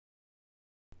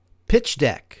Pitch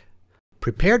Deck,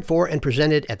 prepared for and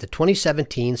presented at the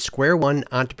 2017 Square One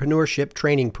Entrepreneurship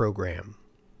Training Program.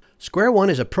 Square One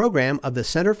is a program of the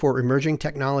Center for Emerging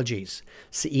Technologies.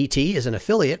 CET is an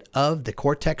affiliate of the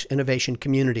Cortex Innovation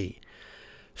Community.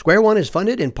 Square One is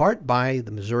funded in part by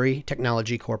the Missouri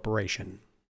Technology Corporation.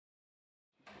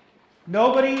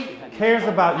 Nobody cares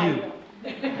about you.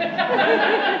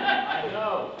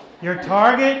 Your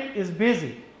target is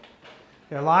busy.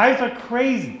 Their lives are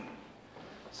crazy.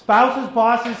 Spouses,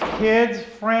 bosses, kids,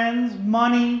 friends,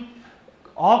 money,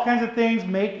 all kinds of things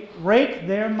rake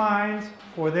their minds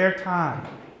for their time.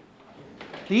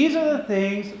 These are the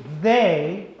things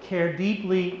they care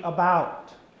deeply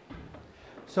about.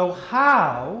 So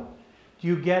how do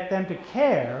you get them to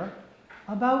care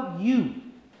about you?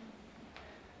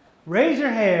 Raise your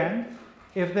hand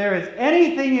if there is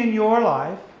anything in your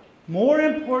life more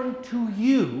important to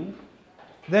you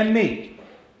than me.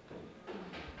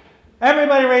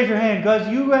 Everybody raise your hand, because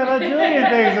you have a million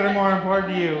things that are more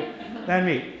important to you than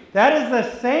me. That is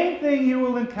the same thing you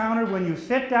will encounter when you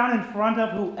sit down in front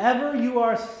of whoever you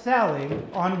are selling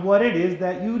on what it is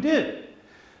that you do.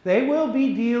 They will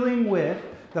be dealing with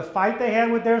the fight they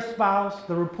had with their spouse,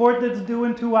 the report that's due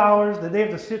in 2 hours, that they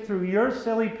have to sit through your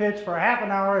silly pitch for half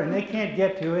an hour and they can't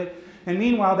get to it. And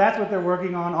meanwhile, that's what they're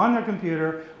working on their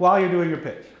computer while you're doing your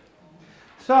pitch.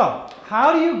 So,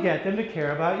 how do you get them to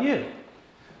care about you?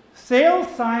 Sales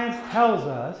science tells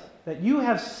us that you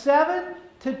have 7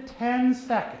 to 10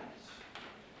 seconds,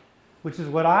 which is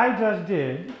what I just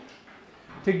did,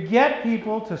 to get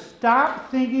people to stop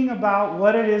thinking about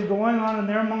what it is going on in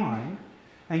their mind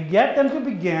and get them to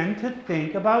begin to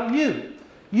think about you.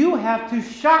 You have to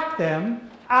shock them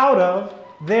out of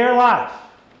their life.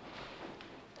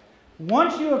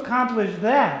 Once you accomplish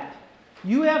that,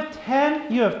 you have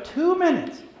 2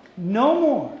 minutes, no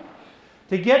more,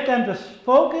 to get them to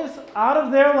focus out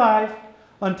of their life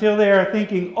until they are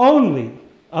thinking only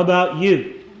about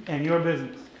you and your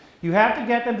business. You have to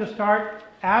get them to start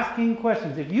asking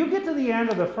questions. If you get to the end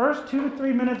of the first 2 to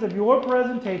 3 minutes of your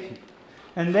presentation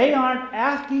and they aren't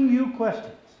asking you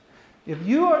questions, if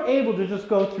you are able to just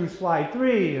go through slide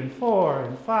 3 and 4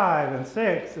 and 5 and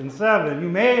 6 and 7, you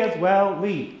may as well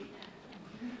leave,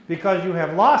 because you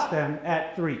have lost them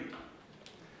at 3.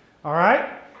 All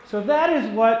right? So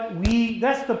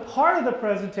that's the part of the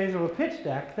presentation of a pitch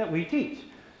deck that we teach.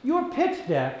 Your pitch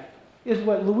deck is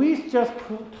what Luis just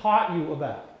taught you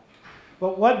about.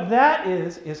 But what that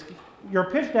is your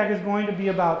pitch deck is going to be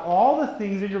about all the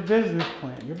things in your business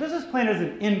plan. Your business plan is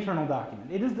an internal document.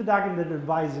 It is the document that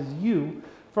advises you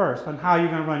first on how you're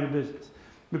going to run your business.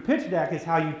 Your pitch deck is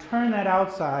how you turn that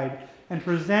outside and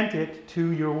present it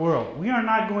to your world. We are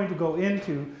not going to go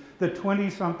into the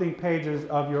 20-something pages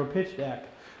of your pitch deck,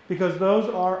 because those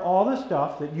are all the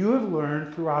stuff that you have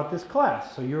learned throughout this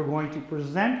class. So you're going to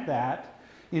present that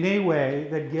in a way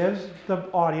that gives the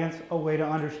audience a way to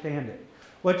understand it.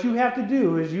 What you have to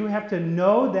do is you have to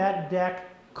know that deck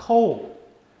cold,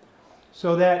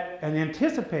 so that, and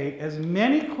anticipate as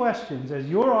many questions as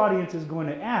your audience is going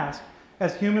to ask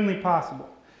as humanly possible.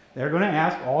 They're going to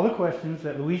ask all the questions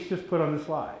that Luis just put on the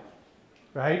slide,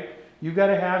 right? You've got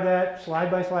to have that slide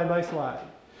by slide by slide.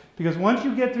 Because once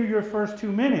you get through your first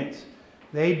 2 minutes,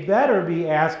 they better be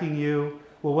asking you,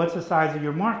 well, what's the size of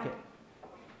your market?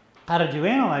 How did you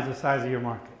analyze the size of your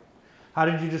market? How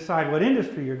did you decide what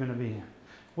industry you're going to be in?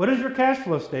 What does your cash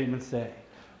flow statement say?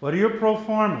 What are your pro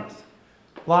formas?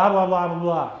 Blah, blah, blah, blah,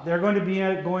 blah. They're going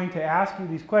to ask you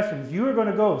these questions. You are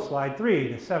going to go slide 3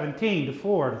 to 17 to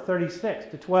 4 to 36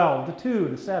 to 12 to 2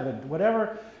 to 7 to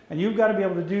whatever, and you've got to be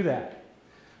able to do that.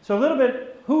 So a little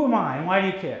bit, who am I and why do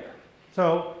you care?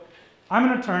 So I'm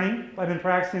an attorney. I've been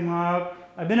practicing law.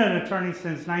 I've been an attorney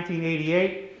since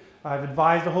 1988. I've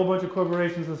advised a whole bunch of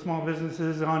corporations and small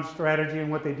businesses on strategy and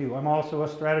what they do. I'm also a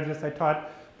strategist. I taught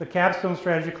the capstone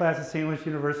strategy class at St. Louis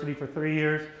University for 3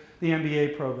 years, the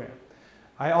MBA program.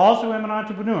 I also am an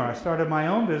entrepreneur. I started my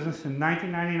own business in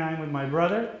 1999 with my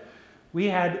brother. We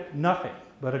had nothing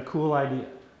but a cool idea.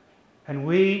 And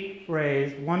we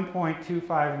raised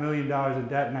 $1.25 million in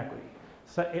debt and equity,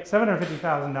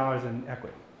 $750,000 in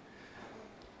equity,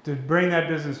 to bring that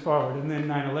business forward. And then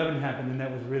 9/11 happened, and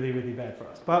that was really, really bad for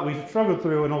us. But we struggled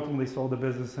through and ultimately sold the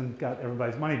business and got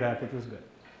everybody's money back, which was good.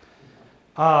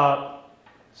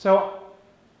 So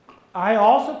I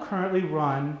also currently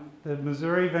run the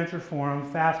Missouri Venture Forum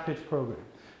Fast Pitch program.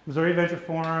 Missouri Venture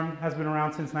Forum has been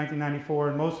around since 1994,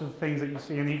 and most of the things that you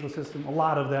see in the ecosystem, a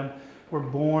lot of them were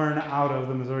born out of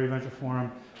the Missouri Venture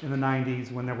Forum in the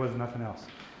 90s when there was nothing else.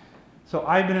 So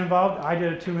I've been involved. I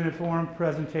did a 2-minute forum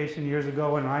presentation years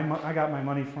ago, and I got my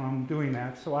money from doing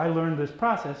that. So I learned this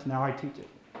process. Now I teach it.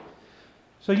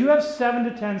 So you have 7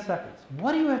 to 10 seconds.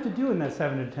 What do you have to do in that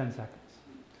 7 to 10 seconds?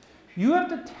 You have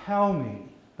to tell me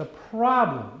the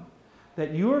problem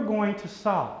that you are going to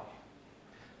solve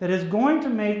that is going to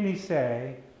make me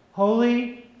say,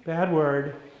 holy, bad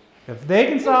word, if they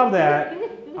can solve that,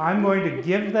 I'm going to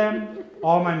give them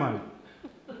all my money.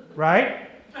 Right?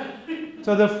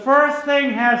 So the first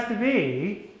thing has to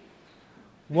be,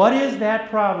 what is that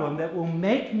problem that will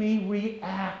make me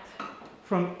react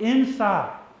from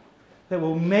inside? That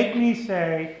will make me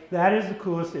say, that is the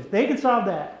coolest. If they can solve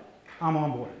that, I'm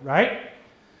on board, right?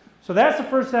 So that's the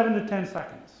first 7 to 10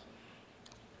 seconds.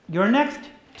 Your next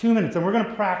 2 minutes, and we're going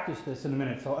to practice this in a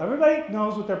minute, so everybody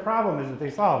knows what their problem is that they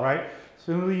solve, right?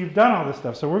 So you've done all this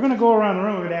stuff. So we're going to go around the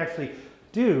room, we're going to actually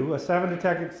do a 7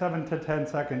 to 10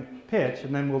 second pitch,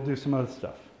 and then we'll do some other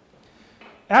stuff.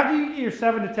 After you get your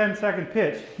 7 to 10 second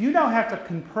pitch, you now have to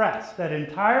compress that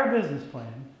entire business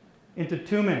plan into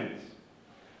 2 minutes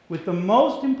with the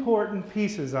most important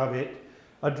pieces of it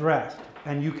addressed,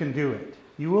 and you can do it.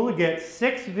 You will get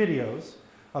 6 videos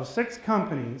of 6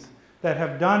 companies that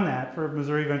have done that for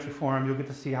Missouri Venture Forum. You'll get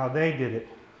to see how they did it.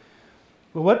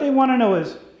 But what they want to know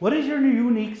is, what is your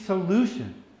unique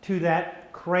solution to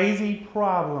that crazy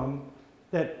problem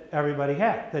that everybody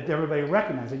had, that everybody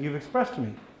recognized, that you've expressed to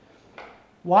me?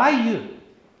 Why you?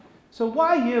 So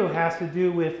why you has to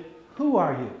do with, who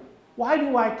are you? Why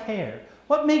do I care?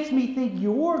 What makes me think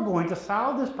you're going to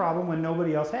solve this problem when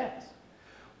nobody else has?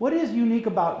 What is unique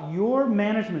about your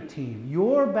management team,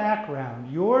 your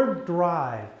background, your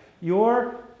drive,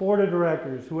 your board of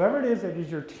directors, whoever it is that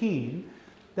is your team,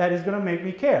 that is going to make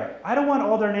me care? I don't want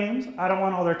all their names, I don't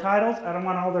want all their titles, I don't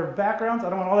want all their backgrounds, I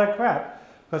don't want all that crap,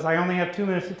 because I only have 2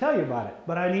 minutes to tell you about it.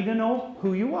 But I need to know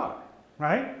who you are,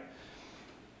 right?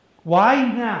 Why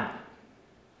now?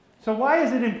 So why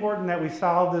is it important that we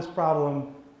solve this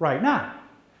problem right now,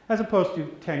 as opposed to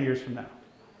 10 years from now?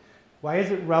 Why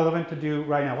is it relevant to do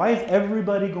right now? Why is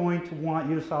everybody going to want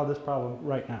you to solve this problem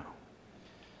right now?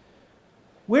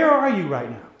 Where are you right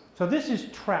now? So this is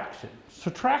traction.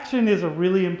 So traction is a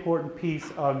really important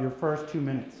piece of your first 2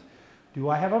 minutes. Do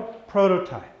I have a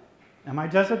prototype? Am I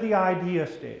just at the idea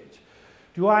stage?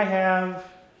 Do I have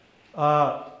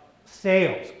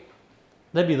sales?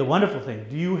 That'd be the wonderful thing.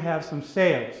 Do you have some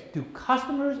sales? Do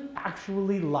customers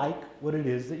actually like what it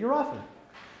is that you're offering?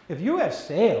 If you have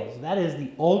sales, that is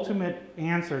the ultimate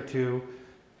answer to,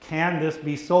 can this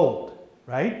be sold,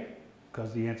 right?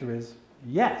 Because the answer is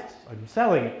yes, I'm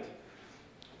selling it.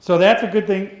 So that's a good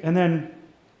thing. And then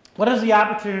what is the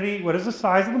opportunity? What is the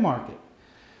size of the market?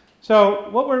 So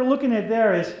what we're looking at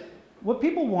there is what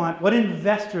people want, what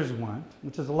investors want,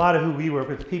 which is a lot of who we work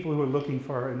with, people who are looking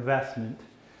for investment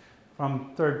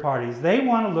from third parties. They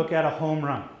want to look at a home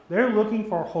run. They're looking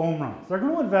for home runs. They're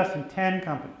going to invest in 10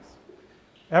 companies.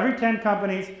 Every 10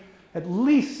 companies, at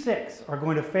least 6 are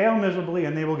going to fail miserably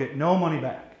and they will get no money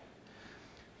back.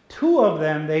 2 of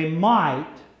them, they might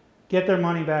get their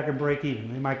money back and break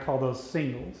even. They might call those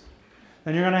singles.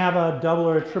 Then you're going to have a double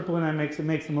or a triple, and that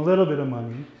makes them a little bit of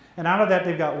money. And out of that,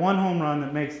 they've got 1 home run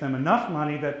that makes them enough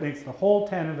money that makes the whole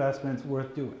 10 investments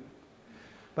worth doing.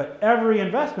 But every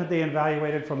investment they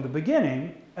evaluated from the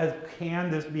beginning as,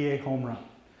 can this be a home run?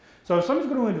 So if someone's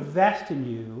going to invest in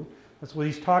you, that's what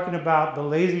he's talking about, the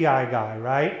lazy eye guy,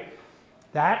 right?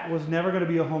 That was never going to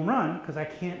be a home run because I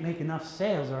can't make enough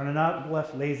sales. There are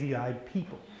enough lazy-eyed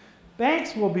people.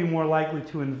 Banks will be more likely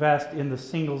to invest in the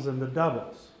singles and the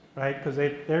doubles, right? Because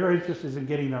their interest is in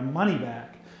getting their money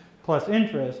back plus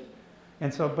interest.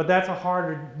 And so, but that's a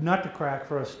harder nut to crack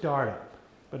for a startup.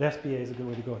 But SBA is a good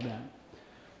way to go with that.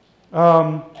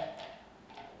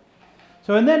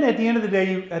 So, and then at the end of the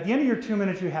day, at the end of your 2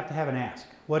 minutes, you have to have an ask.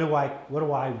 What do I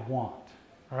want?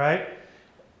 All right?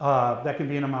 That can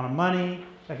be an amount of money.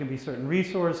 That can be certain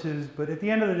resources. But at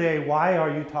the end of the day, why are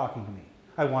you talking to me?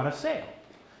 I want a sale.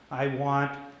 I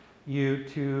want you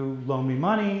to loan me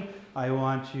money. I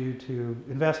want you to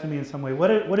invest in me in some way.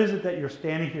 What is it that you're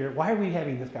standing here? Why are we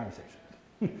having this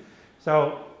conversation?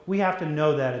 So we have to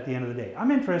know that at the end of the day.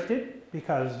 I'm interested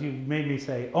because you made me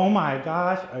say, oh my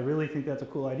gosh, I really think that's a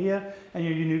cool idea, and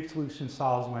your unique solution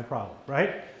solves my problem,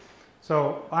 right?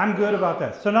 So I'm good about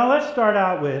that. So now let's start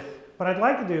out with, what I'd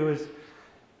like to do is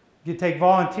you take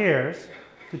volunteers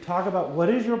to talk about what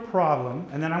is your problem,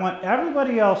 and then I want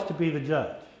everybody else to be the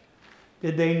judge.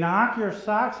 Did they knock your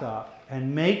socks off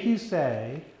and make you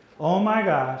say, oh my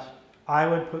gosh, I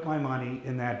would put my money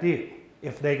in that deal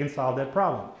if they can solve that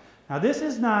problem? Now this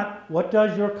is not, what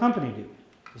does your company do?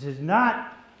 This is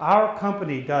not, our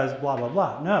company does blah, blah,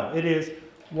 blah. No, it is,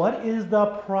 what is the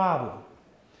problem?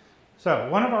 So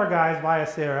one of our guys,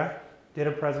 Viacera, did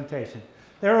a presentation.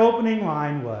 Their opening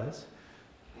line was,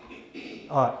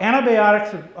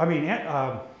 antibiotics,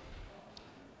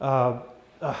 gosh,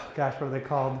 what are they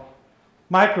called?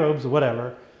 Microbes or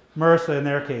whatever, MRSA in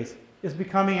their case, is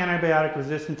becoming antibiotic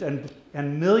resistant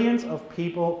and millions of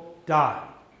people die.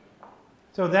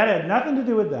 So that had nothing to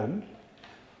do with them,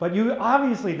 but you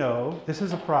obviously know this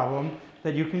is a problem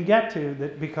that you can get to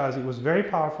because it was very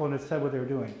powerful and it said what they were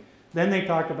doing. Then they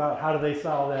talked about how do they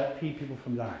solve that, keep people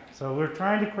from dying. So we're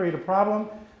trying to create a problem,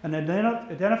 and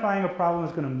identifying a problem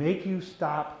is going to make you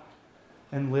stop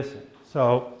and listen.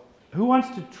 So who wants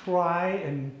to try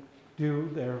and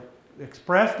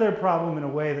express their problem in a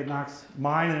way that knocks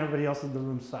mine and everybody else in the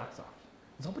room socks off?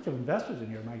 There's a whole bunch of investors in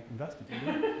here, Mike, investing.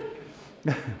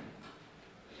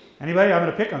 Anybody? I'm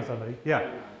going to pick on somebody. Yeah.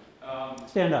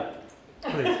 Stand up,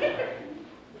 please.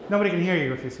 Nobody can hear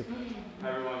you if you sit. Hi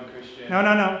everyone, Christian.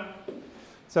 No.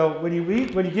 So when you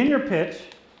begin your pitch,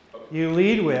 you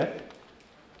lead with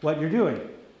what you're doing.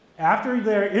 After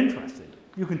they're interested,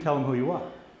 you can tell them who you are.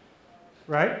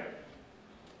 Right?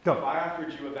 Go. If I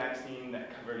offered you a vaccine that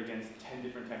covered against 10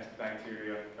 different types of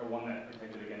bacteria, or one that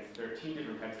protected against 13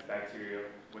 different types of bacteria,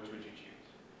 which would you choose?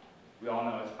 We all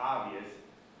know it's obvious,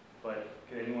 but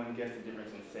could anyone guess the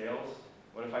difference in sales?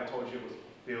 What if I told you it was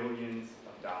billions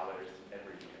of dollars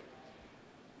every year?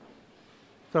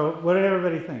 So what did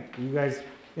everybody think? Are you guys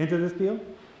into this deal?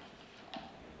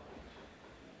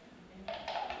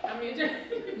 I'm into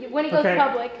When he goes Okay.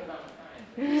 public.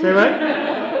 Say what?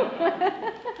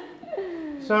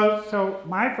 So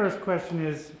my first question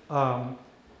is, I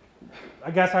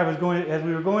guess as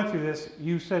we were going through this,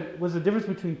 you said, was the difference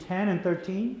between 10 and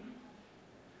 13?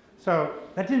 So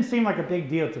that didn't seem like a big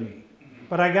deal to me.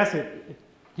 But I guess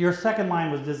your second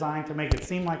line was designed to make it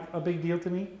seem like a big deal to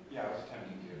me? Yeah, I was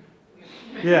tempting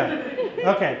to.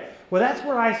 Yeah. Okay. Well, that's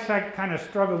where I kind of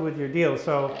struggled with your deal.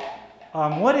 So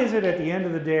what is it at the end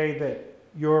of the day that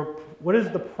what is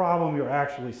the problem you're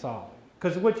actually solving?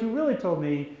 Because what you really told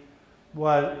me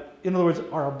was, in other words,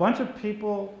 are a bunch of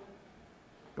people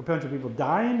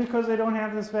dying because they don't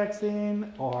have this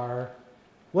vaccine? Or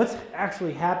what's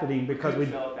actually happening because we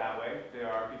sell it that way?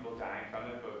 There are people dying from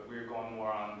it, but we're going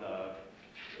more on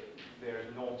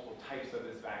there's multiple types of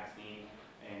this vaccine,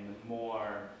 and the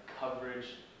more coverage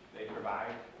they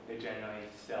provide, they generally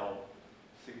sell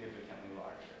significantly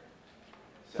larger.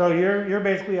 So your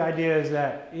basically idea is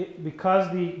that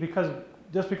because we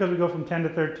go from 10 to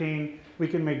 13, we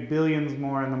can make billions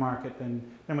more in the market than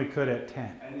we could at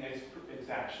 10. And it's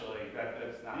actually,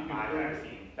 that's not my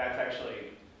vaccine. That's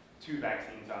actually 2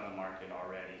 vaccines on the market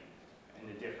already. And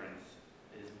the difference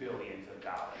is billions of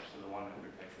dollars. So the one that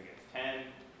protects against 10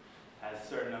 has a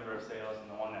certain number of sales, and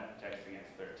the one that protects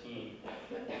against 13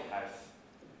 has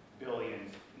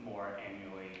billions more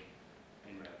annually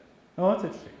in revenue. Oh, that's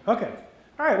interesting. Okay.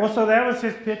 All right. Well, so that was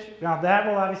his pitch. Now that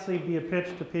will obviously be a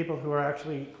pitch to people who are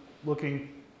actually looking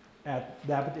at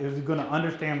that, is going to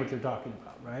understand what you're talking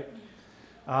about, right?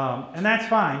 And that's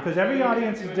fine, because every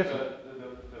audience is different.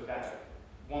 The fact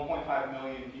 1.5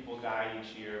 million people die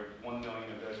each year, 1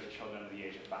 million of those are children under the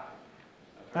age of 5.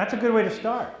 That's a good way to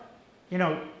start.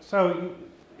 So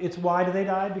it's why do they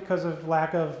die? Because of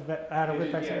lack of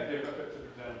adequate vaccine? Yeah, it's a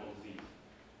preventable disease.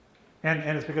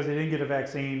 And it's because they didn't get a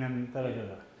vaccine and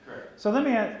da-da-da-da. Correct. So let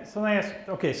me ask,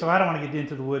 okay, so I don't want to get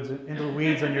into the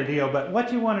weeds on your deal, but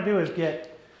what you want to do is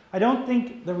I don't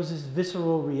think there was this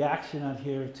visceral reaction out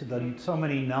here to so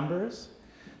many numbers.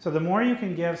 So the more you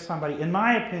can give somebody, in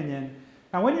my opinion,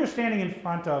 now when you're standing in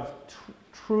front of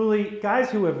truly, guys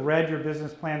who have read your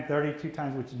business plan 32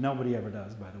 times, which nobody ever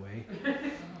does, by the way,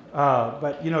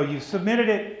 but you submitted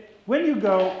it, when you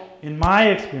go, in my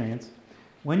experience,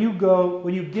 when you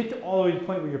get to all the way to the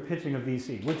point where you're pitching a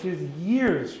VC, which is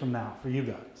years from now for you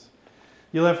guys,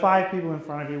 you'll have 5 people in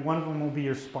front of you. One of them will be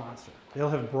your sponsor. They'll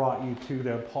have brought you to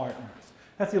their partners.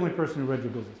 That's the only person who read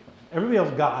your business plan. Everybody else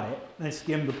got it. They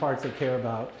skimmed the parts they care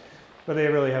about, but they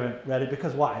really haven't read it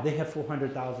because why? They have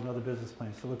 400,000 other business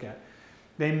plans to look at.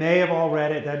 They may have all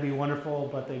read it. That'd be wonderful,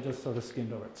 but they just sort of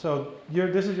skimmed over it. So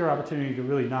this is your opportunity to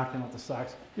really knock them off the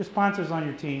socks. Your sponsor's on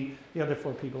your team. The other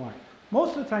 4 people aren't.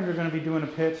 Most of the time, you're going to be doing a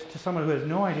pitch to someone who has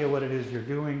no idea what it is you're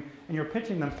doing, and you're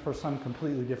pitching them for some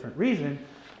completely different reason,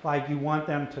 like you want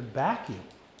them to back you,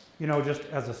 just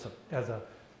as a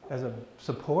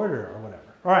supporter or whatever.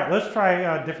 All right, let's try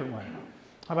a different one.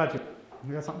 How about you?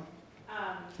 You got something?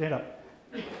 Stand up.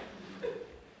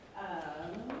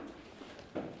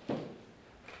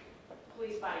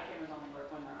 police body cameras only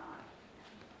work when they're on.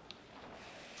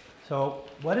 So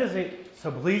what is it?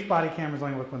 So police body cameras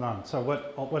only work when on. So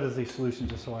what is the solution,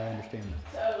 just so I understand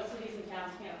this? So cities and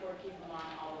towns can't afford to keep them on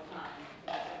all the time.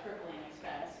 That's a crippling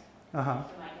expense. Uh-huh.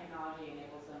 So my technology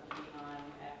enables them to be on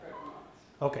at critical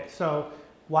moments. Okay, so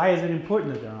why is it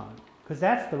important that they're on? Because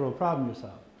that's the real problem you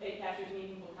solve. It captures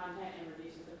meaningful content and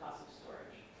reduces the cost of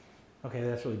storage. Okay,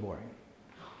 that's really boring.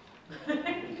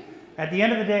 At the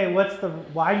end of the day,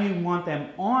 why do you want them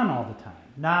on all the time?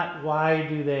 Not why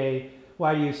do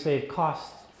you save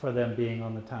costs for them being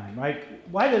on the time, right?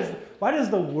 Why does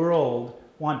the world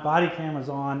want body cameras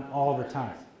on all the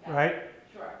time, right?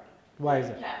 Sure. Why is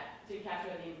it? To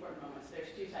capture the important moments. There's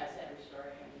two sides to every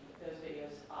story, and those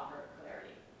videos offer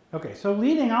clarity. Okay, so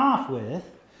leading off with,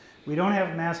 we don't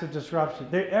have massive disruption.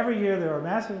 Every year there are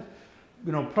massive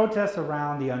protests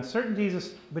around the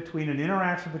uncertainties between an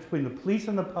interaction between the police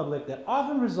and the public that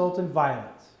often results in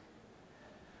violence.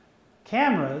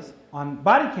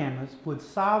 Body cameras would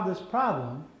solve this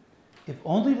problem if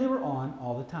only they were on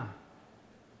all the time.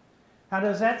 Now,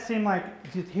 does that seem like,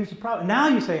 here's the problem? Now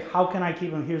you say, how can I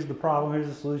keep them? Here's the problem, here's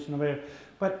the solution.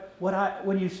 But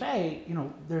when you say,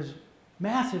 there's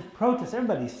massive protests,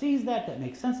 everybody sees that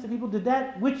makes sense to people.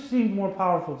 Which seemed more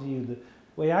powerful to you? The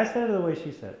way I said it or the way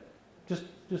she said it?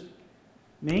 Just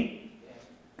me?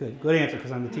 Good answer,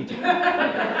 because I'm the teacher.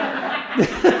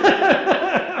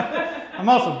 I'm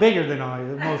also bigger than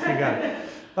most of you guys.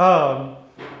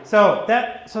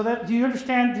 Do you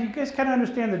understand? Do you guys kind of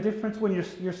understand the difference when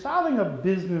you're solving a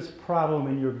business problem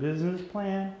in your business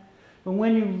plan? But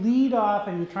when you lead off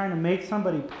and you're trying to make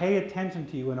somebody pay attention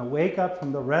to you and wake up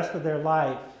from the rest of their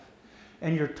life,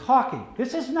 and you're talking,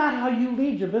 this is not how you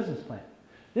lead your business plan.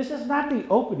 This is not the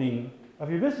opening of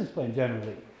your business plan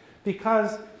generally,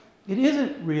 because it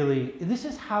isn't really, this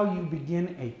is how you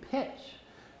begin a pitch.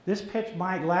 This pitch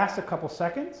might last a couple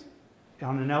seconds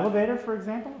on an elevator, for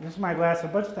example. This might last a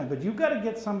bunch of time, but you've got to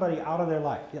get somebody out of their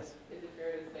life. Yes? Is it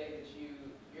fair to say that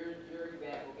your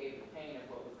example gave the pain of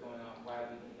what was going on, why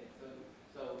we need it?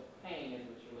 So pain is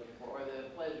what you're looking for, or the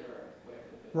pleasure, or whatever.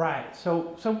 Right.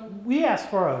 So we ask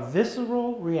for a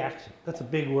visceral reaction. That's a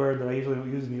big word that I usually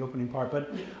don't use in the opening part,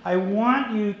 but I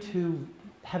want you to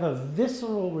have a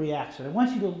visceral reaction. I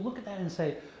want you to look at that and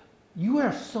say, you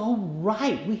are so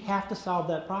right. We have to solve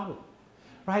that problem,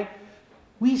 right?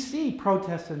 We see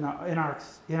protests in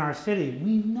our city.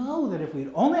 We know that if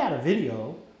we'd only had a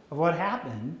video of what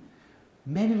happened,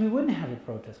 maybe we wouldn't have a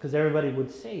protest because everybody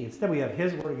would see. Instead, we have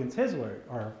his word against his word,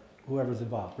 or whoever's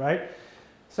involved, right?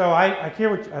 So I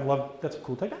hear I love. That's a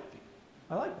cool technology.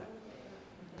 I like that.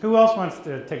 Who else wants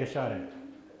to take a shot at it?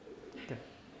 Okay.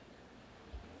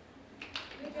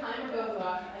 The timer goes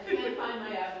off. I can't find my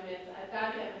oven mitts. I've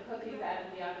got to get the cookies out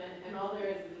of the oven, and all there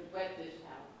is a wet dish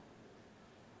towel.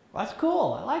 Well, that's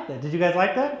cool. I like that. Did you guys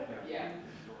like that? Yeah.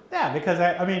 Yeah, because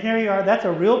I mean, here you are. That's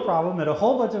a real problem that a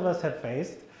whole bunch of us have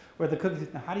faced. Where the cookies.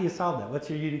 Now, how do you solve that? What's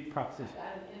your unique proposition? I've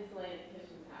got an insulated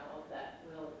kitchen towel that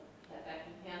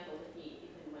can handle the heat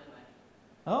even when wet.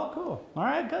 Oh, cool. All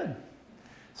right, good.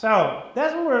 So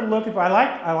that's what we're looking for.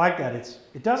 I like that.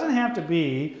 It doesn't have to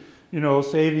be,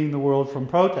 saving the world from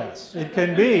protests. It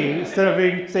can be instead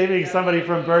of saving somebody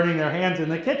from burning their hands in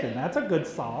the kitchen. That's a good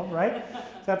solve, right?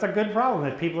 So that's a good problem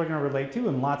that people are going to relate to,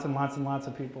 and lots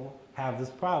of people have this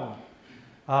problem.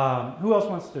 Who else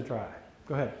wants to try?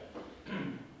 Go ahead.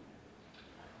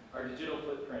 Our digital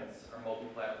footprints are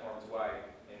multi-platforms wide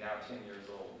and now 10 years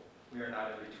old. We are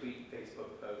not every tweet,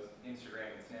 Facebook post, Instagram,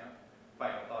 and Snap.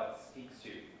 Final thoughts speaks to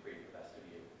create the best of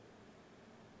you.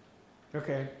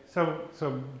 Okay,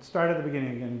 so start at the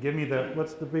beginning again. Give me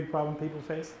what's the big problem people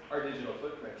face? Our digital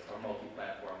footprints are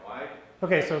multi-platform wide.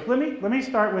 Okay, so let me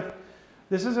start with,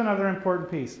 this is another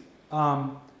important piece.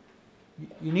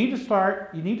 You need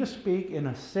to speak in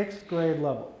a 6th grade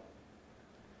level.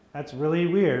 That's really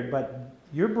weird, but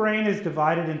your brain is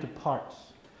divided into parts.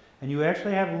 And you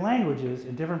actually have languages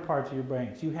in different parts of your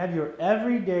brain. So you have your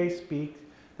everyday speak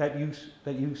that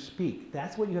you speak.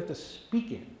 That's what you have to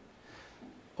speak in.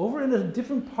 Over in a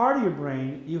different part of your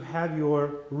brain, you have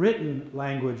your written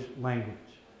language.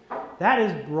 That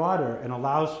is broader and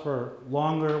allows for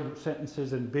longer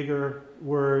sentences and bigger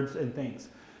words and things.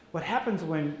 What happens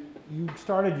when you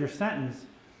started your sentence,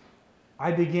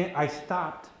 I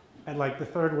stopped at like the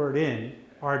 3rd word in,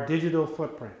 our digital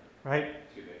footprint, right?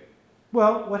 Too big.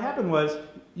 Well, what happened was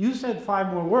you said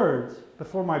 5 more words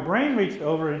before my brain reached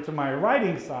over into my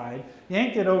writing side,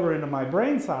 yanked it over into my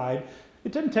brain side.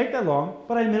 It didn't take that long,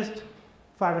 but I missed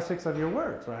 5 or 6 of your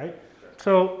words, right?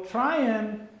 So try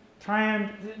and,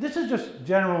 this is just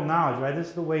general knowledge, right? This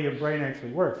is the way your brain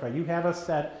actually works, right? You have a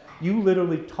set, you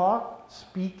literally talk,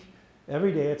 speak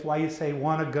every day. It's why you say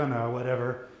wanna, gonna,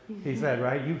 whatever he said,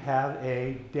 right? You have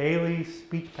a daily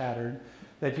speech pattern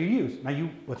that you use. Now,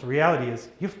 what's the reality is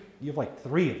you have like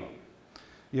 3 of them.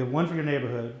 You have one for your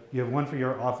neighborhood, you have one for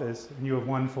your office, and you have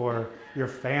one for your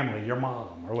family, your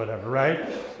mom, or whatever, right?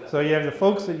 So you have the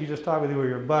folks that you just talked with who are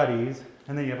your buddies,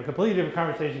 and then you have a completely different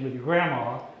conversation with your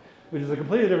grandma, which is a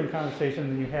completely different conversation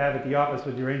than you have at the office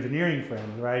with your engineering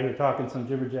friends, right? Who are talking some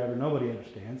jibber jabber nobody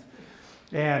understands.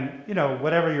 And, you know,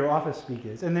 whatever your office speak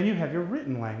is. And then you have your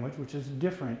written language, which is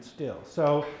different still.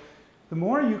 So the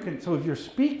more you can, so if you're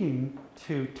speaking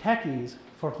to techies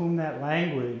for whom that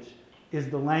language is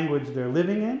the language they're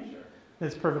living in,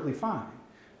 that's perfectly fine.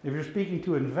 If you're speaking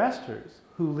to investors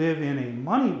who live in a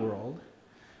money world,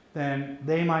 then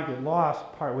they might get lost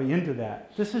partway into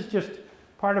that. This is just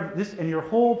part of this, and your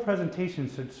whole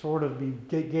presentation should sort of be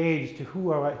gauged to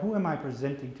who am I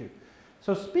presenting to.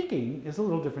 So speaking is a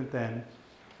little different than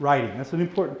writing. That's an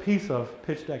important piece of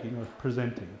pitch decking or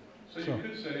presenting. So you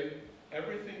could say,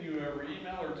 everything you ever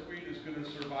email or tweet is going to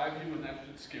survive you, and that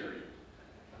should scare you.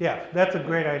 Yeah, that's a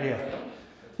great idea.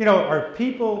 You know, are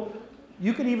people,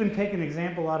 you could even take an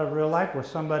example out of real life where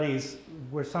somebody's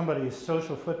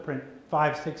social footprint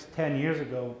 5, 6, 10 years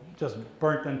ago just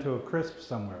burnt them to a crisp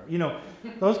somewhere. You know,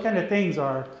 those kind of things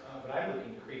are. But I'm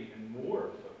looking to create even more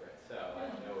footprint, so I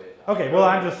don't know it. Okay, well,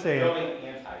 I'm just saying. Going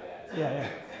anti that. Yeah.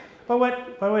 But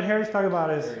what Harry's talking about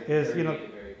is you know,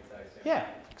 very concise, yeah.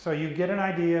 So you get an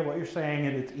idea what you're saying,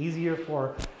 and it's easier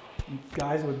for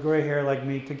guys with gray hair like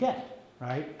me to get,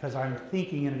 right? Because I'm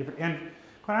thinking in a different. And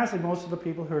quite honestly, most of the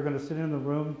people who are going to sit in the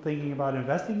room thinking about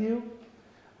investing you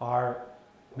are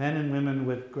men and women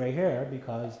with gray hair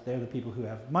because they're the people who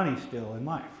have money still in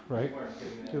life, right? You weren't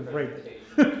giving that To break- presentation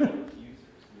towards users,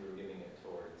 you were giving it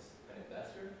towards an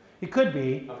investor? It could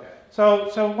be. Okay.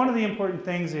 So one of the important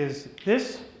things is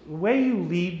this, the way you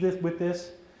lead with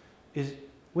this is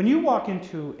when you walk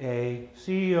into a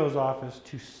CEO's office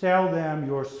to sell them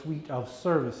your suite of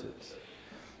services,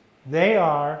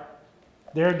 they're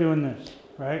doing this,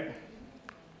 right?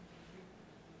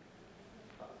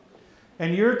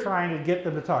 And you're trying to get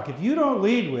them to talk. If you don't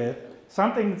lead with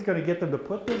something that's going to get them to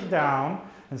put this down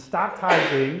and stop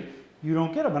typing, you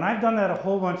don't get them. And I've done that a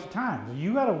whole bunch of times.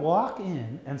 You got to walk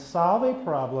in and solve a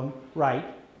problem right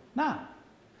now.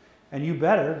 And you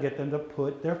better get them to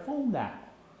put their phone down,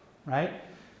 right?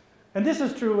 And this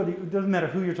is true, it doesn't matter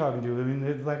who you're talking to. I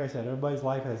mean, like I said, everybody's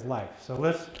life has life. So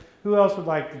who else would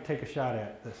like to take a shot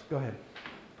at this? Go ahead.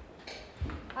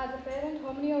 As a parent,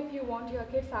 how many of you want your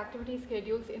kids' activity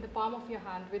schedules in the palm of your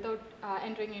hand without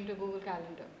entering into Google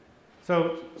Calendar?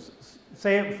 So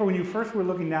say it for when you first were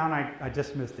looking down, I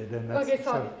just missed it. And that's, Okay,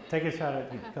 sorry. So take a shot at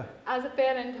it. Go ahead. As a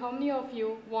parent, how many of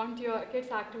you want your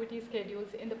kids' activity schedules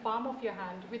in the palm of your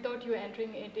hand without you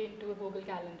entering it into a Google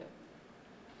Calendar?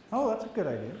 Oh, that's a good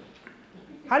idea.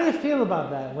 How do you feel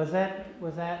about that? Was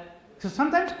that? So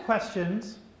sometimes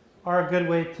questions are a good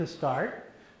way to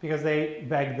start because they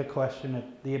beg the question,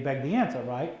 they beg the answer,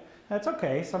 right? That's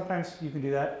okay. Sometimes you can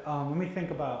do that. Let me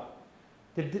think about.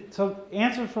 So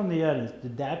answer from the audience.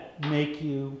 Did that make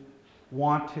you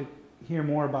want to hear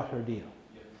more about her deal?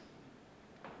 Yes.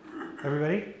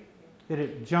 Everybody? Did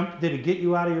it get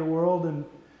you out of your world? And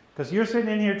because you're sitting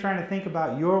in here trying to think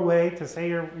about your way to say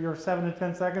your 7 to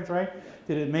 10 seconds, right?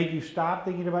 Did it make you stop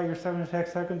thinking about your 7 to 10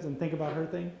 seconds and think about her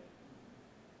thing?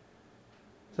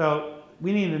 So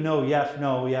we need to know yes,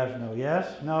 no, yes, no,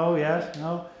 yes, no, yes,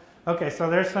 no. Okay, so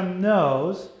there's some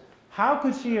no's. How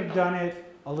could she have done it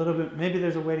a little bit? Maybe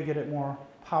there's a way to get it more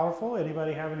powerful.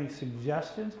 Anybody have any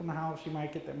suggestions on how she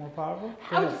might get that more powerful?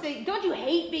 I would say, don't you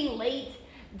hate being late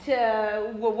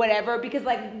to whatever? Because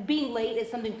like being late is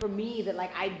something for me that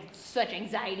like I have such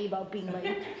anxiety about being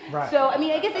late. Right. So I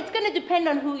mean, I guess it's going to depend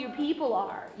on who your people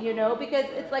are, you know, because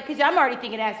it's like, because I'm already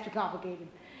thinking that's too complicated,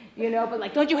 you know, but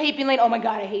like, don't you hate being late? Oh my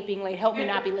God, I hate being late. Help me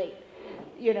not be late.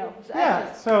 You know. So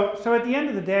Yeah. So at the end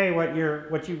of the day, what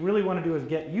you really want to do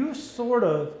is you sort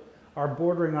of are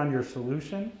bordering on your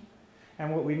solution,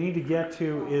 and what we need to get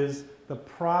to is the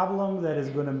problem that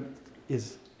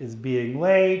is being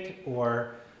late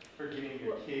or Forgetting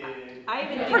your kid. I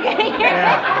even forgetting your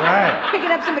yeah, right.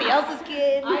 picking up somebody else's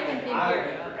kid. I even think I you're,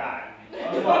 forgot.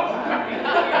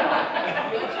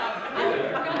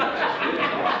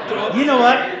 You know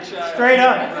what? Straight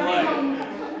up.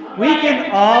 We can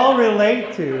all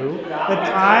relate to the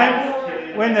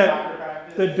times when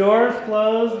the doors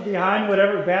close behind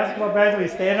whatever basketball practice. We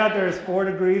stand out there, it's 4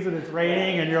 degrees and it's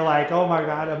raining, and you're like, oh my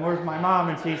God, and where's my mom?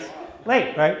 And she's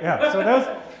late, right? Yeah.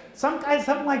 So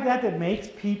something like that makes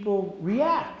people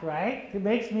react, right? It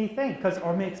makes me think,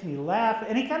 or makes me laugh.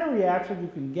 Any kind of reaction you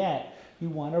can get, you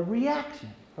want a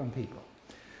reaction from people.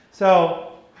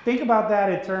 So think about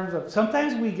that in terms of,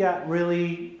 sometimes we get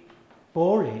really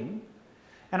boring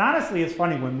And honestly, it's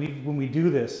funny, when we do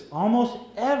this, almost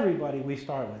everybody we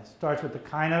start with starts with the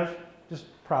kind of just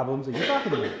problems that you're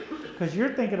talking about. Because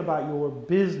you're thinking about your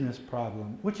business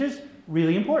problem, which is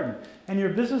really important. And your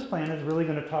business plan is really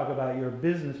going to talk about your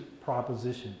business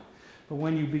proposition. But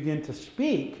when you begin to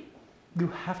speak, you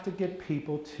have to get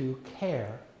people to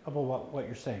care about what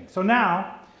you're saying. So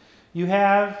now, you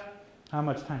have, how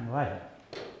much time do I have?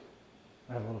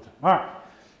 I have a little time. All right.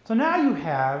 So now you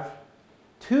have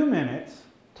 2 minutes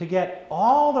to get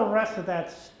all the rest of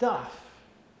that stuff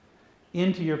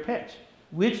into your pitch,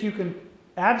 which you can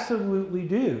absolutely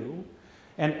do,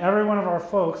 and every one of our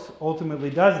folks ultimately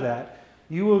does that.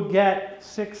 You will get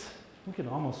we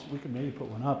could maybe put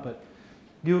one up, but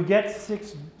you'll get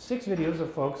six videos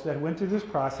of folks that went through this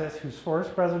process whose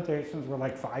first presentations were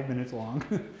like 5 minutes long,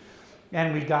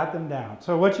 and we got them down.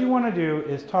 So what you want to do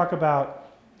is talk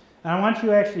about, and I want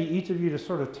you actually, each of you, to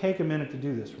sort of take a minute to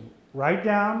do this. Write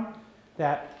down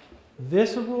that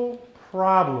visceral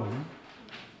problem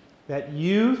that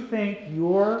you think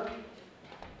your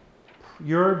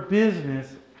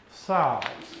business solves,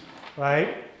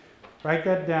 right? Write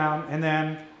that down,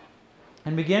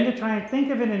 and begin to try and think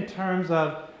of it in terms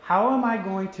of, how am I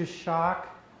going to shock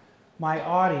my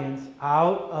audience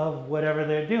out of whatever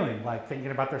they're doing, like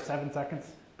thinking about their 7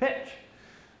 seconds pitch.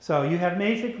 So you have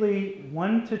basically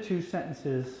 1 to 2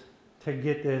 sentences to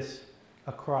get this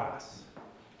across.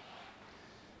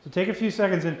 So take a few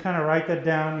seconds and kind of write that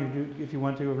down. You do, if you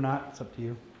want to or not, it's up to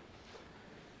you.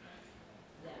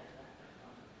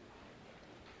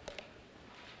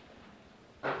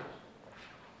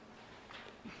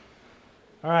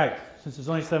 All right, since it's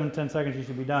only 7-10 seconds, you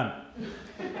should be done.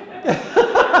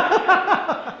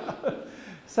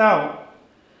 So,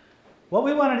 what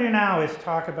we want to do now is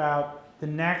talk about the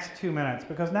next 2 minutes,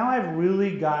 because now I've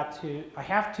really got to, I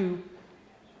have to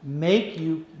make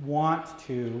you want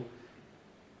to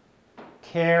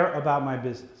care about my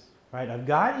business, right? I've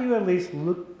got you at least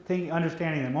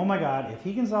understanding them. Oh my God, if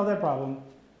he can solve that problem,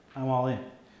 I'm all in.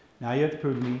 Now you have to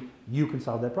prove to me you can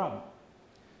solve that problem.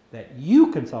 That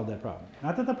you can solve that problem.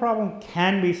 Not that the problem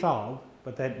can be solved,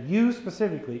 but that you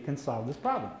specifically can solve this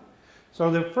problem. So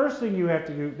the first thing you have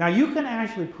to do, now you can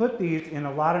actually put these in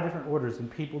a lot of different orders, and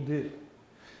people do.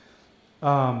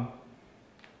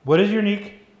 What is your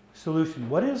unique solution?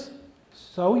 What is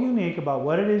so unique about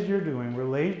what it is you're doing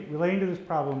relating to this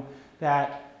problem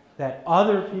that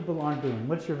other people aren't doing?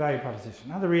 What's your value proposition?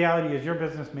 Now the reality is your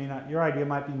business may not, your idea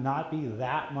might not be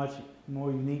that much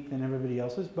more unique than everybody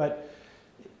else's, but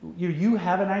you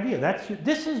have an idea.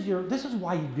 This is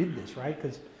why you did this, right?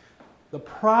 Because the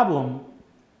problem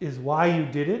is why you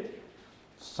did it.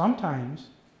 Sometimes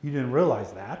you didn't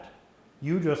realize that.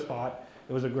 You just thought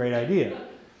it was a great idea,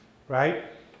 right?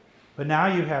 But now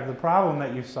you have the problem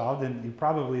that you've solved, and you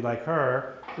probably, like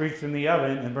her, reached in the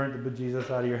oven and burnt the bejesus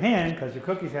out of your hand because your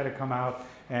cookies had to come out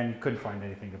and couldn't find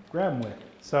anything to grab them with.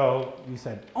 So you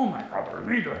said, oh my God,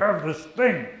 I need to have this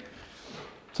thing.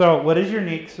 So what is your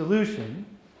unique solution?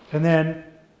 And then,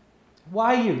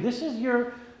 why you? This is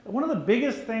one of the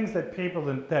biggest things that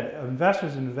that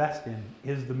investors invest in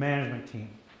is the management team.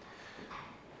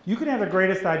 You can have the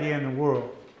greatest idea in the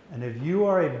world, and if you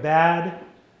are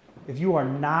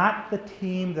not the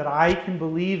team that I can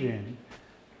believe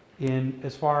in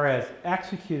as far as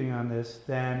executing on this,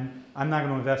 then I'm not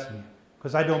going to invest in you,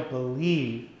 because I don't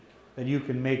believe that you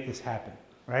can make this happen,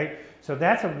 right? So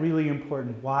that's a really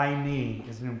important, why me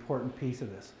is an important piece of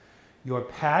this. Your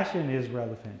passion is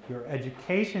relevant. Your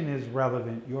education is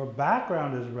relevant. Your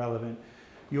background is relevant.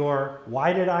 Your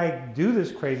why did I do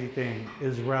this crazy thing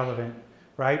is relevant,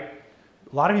 right?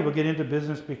 A lot of people get into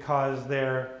business because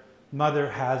their mother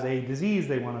has a disease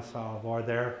they want to solve,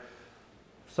 or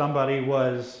somebody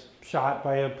was shot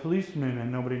by a policeman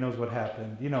and nobody knows what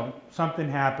happened. You know, something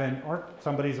happened, or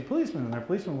somebody's a policeman and their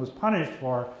policeman was punished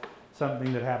for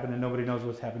something that happened and nobody knows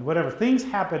what's happened. Whatever, things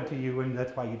happen to you, and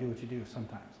that's why you do what you do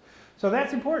sometimes. So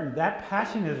that's important. That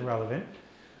passion is relevant.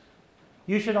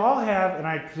 You should all have, and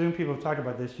I presume people have talked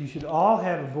about this, you should all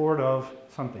have a board of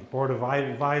something, board of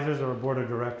advisors or a board of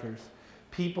directors.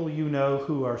 People you know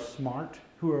who are smart,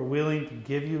 who are willing to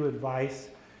give you advice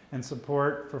and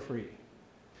support for free.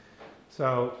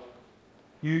 So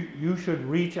you should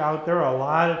reach out. There are a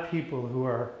lot of people who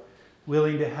are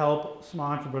willing to help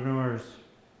small entrepreneurs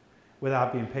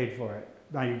without being paid for it.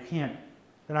 Now you can't,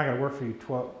 they're not going to work for you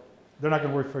they're not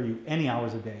going to work for you any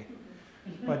hours a day,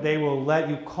 but they will let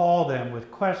you call them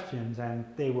with questions, and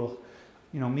they will,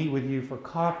 meet with you for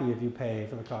coffee if you pay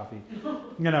for the coffee,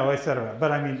 etc.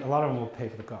 But I mean, a lot of them will pay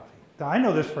for the coffee. Now, I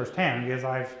know this firsthand because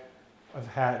I've I've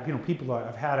had, people,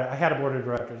 I had a board of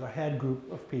directors. I had a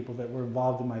group of people that were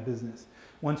involved in my business.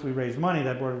 Once we raised money,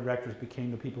 that board of directors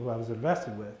became the people who I was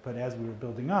invested with. But as we were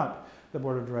building up, the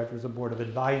board of directors was a board of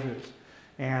advisors.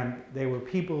 And they were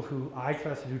people who I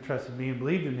trusted, who trusted me and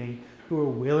believed in me, who were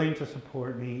willing to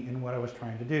support me in what I was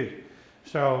trying to do.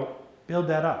 So build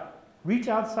that up. Reach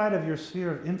outside of your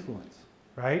sphere of influence,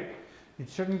 right? It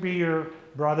shouldn't be your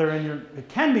brother and it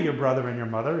can be your brother and your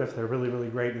mother if they're really, really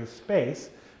great in the space.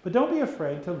 But don't be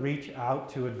afraid to reach out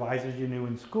to advisors you knew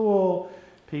in school,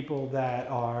 people that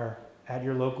are at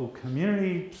your local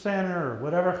community center or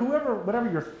whatever,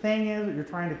 whatever your thing is that you're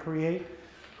trying to create,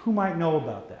 who might know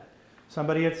about that?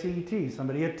 Somebody at CET,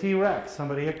 somebody at T-Rex,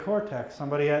 somebody at Cortex,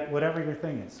 somebody at whatever your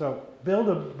thing is. So build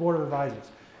a board of advisors.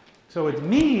 So it's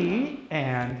me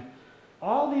and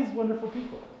all these wonderful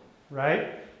people,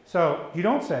 right? So you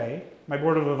don't say, my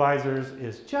board of advisors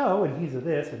is Joe and he's a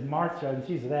this, and Marcia and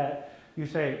she's a that. You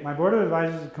say, my board of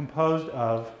advisors is composed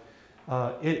of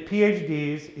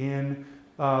PhDs in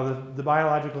the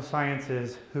biological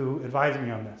sciences who advise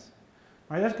me on this.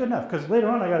 Right? That's good enough, because later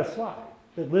on I got a slide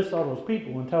that lists all those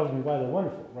people and tells me why they're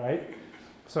wonderful, right?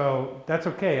 So that's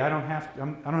okay. I don't have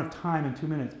time in 2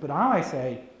 minutes. But now I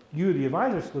say, you, the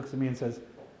advisor, looks at me and says,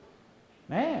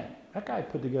 man, that guy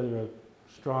put together a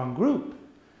strong group.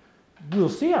 We'll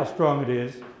see how strong it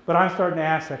is, but I'm starting to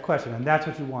ask that question, and that's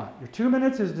what you want. Your 2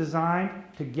 minutes is designed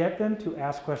to get them to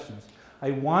ask questions.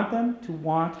 I want them to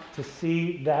want to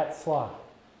see that slide,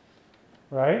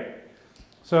 right?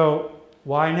 So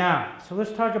why now? So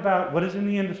let's talk about what is in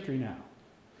the industry now.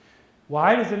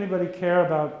 Why does anybody care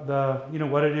about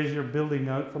what it is you're building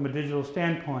out from a digital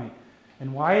standpoint?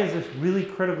 And why is this really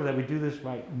critical that we do this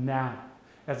right now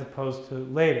as opposed to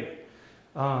later?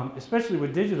 Especially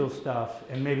with digital stuff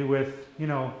and maybe with,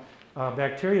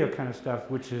 bacterial kind of stuff,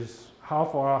 which is how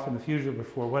far off in the future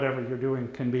before whatever you're doing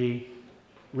can be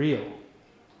real.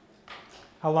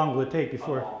 How long will it take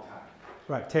before? A long time.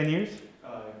 Right, 10 years?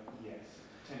 Yes,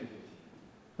 10 to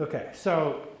 15. Okay,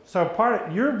 so part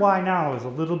of your why now is a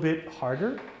little bit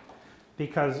harder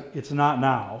because it's not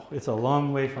now. It's a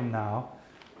long way from now.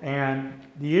 And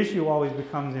the issue always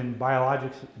becomes in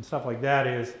biologics and stuff like that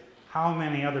is how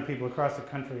many other people across the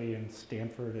country in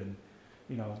Stanford and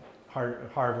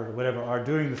Harvard or whatever are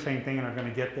doing the same thing and are going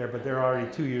to get there, but they're already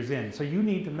 2 years in. So you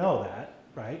need to know that,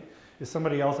 right? Is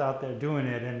somebody else out there doing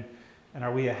it, and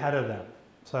are we ahead of them?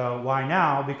 So why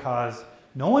now? Because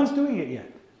no one's doing it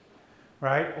yet,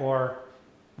 right? Or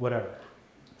whatever.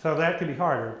 So that can be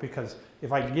harder because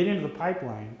if I can get into the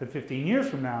pipeline, then 15 years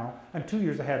from now, I'm 2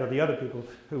 years ahead of the other people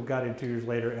who got in 2 years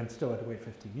later and still had to wait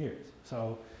 15 years.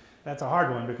 So that's a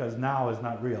hard one because now is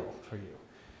not real for you.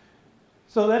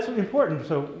 So that's important.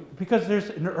 So because there's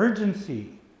an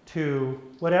urgency to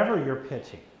whatever you're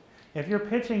pitching. If you're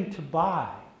pitching to buy,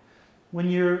 why do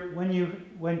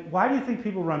you think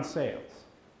people run sales?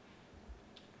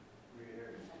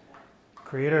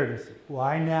 Create urgency.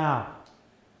 Why now?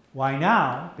 Why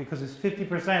now? Because it's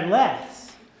 50%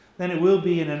 less than it will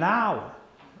be in an hour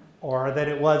or that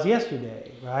it was yesterday,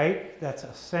 right? That's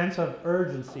a sense of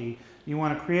urgency. You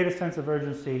want to create a sense of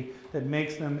urgency that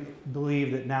makes them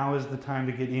believe that now is the time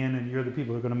to get in and you're the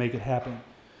people who are going to make it happen.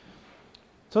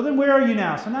 So then where are you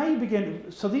now? So now you begin,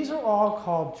 so these are all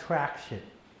called traction.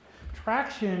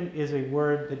 Traction is a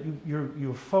word that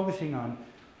you're focusing on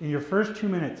in your first 2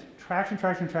 minutes. Traction,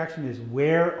 traction, traction is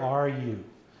where are you?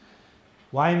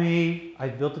 Why me?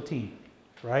 I've built a team,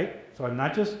 right? So I'm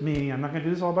not just me. I'm not going to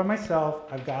do this all by myself.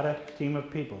 I've got a team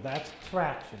of people. That's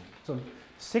traction. So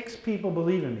 6 people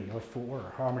believe in me, or 4,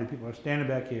 or how many people are standing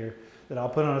back here that I'll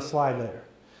put on a slide later.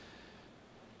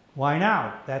 Why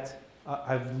now? That's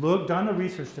I've done the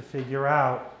research to figure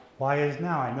out why is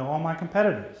now. I know all my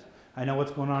competitors. I know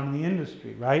what's going on in the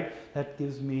industry, right? That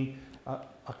gives me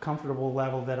a comfortable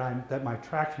level that my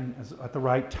traction is at the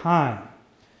right time.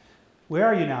 Where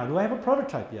are you now? Do I have a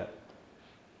prototype yet?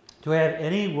 Do I have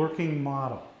any working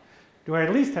model? Do I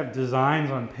at least have designs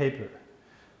on paper?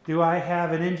 Do I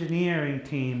have an engineering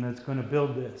team that's going to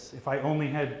build this if I only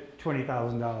had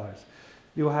 $20,000?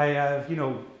 Do I have,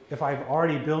 if I've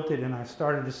already built it and I've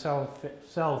started to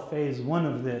sell phase 1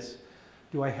 of this,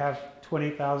 do I have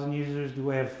 20,000 users?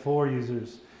 Do I have 4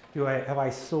 users? Have I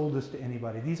sold this to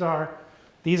anybody? These are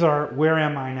where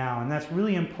am I now? And that's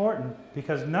really important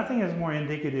because nothing is more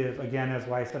indicative, again, as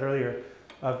I said earlier,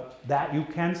 of that you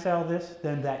can sell this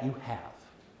than that you have,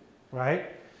 right?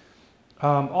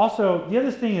 Also, the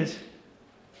other thing is,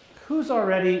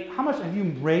 how much have you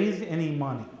raised any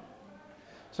money?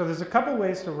 So there's a couple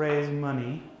ways to raise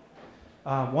money.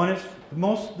 One is,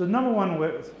 the number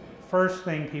one first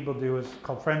thing people do is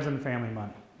called friends and family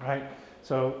money, right?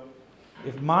 So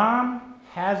If mom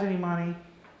has any money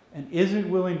and isn't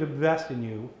willing to invest in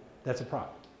you, that's a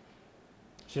problem.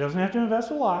 She doesn't have to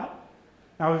invest a lot.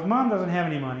 Now, if mom doesn't have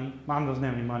any money, mom doesn't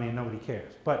have any money and nobody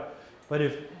cares. But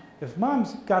if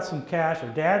mom's got some cash, or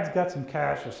dad's got some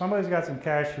cash, or somebody's got some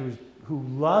cash who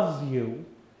loves you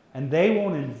and they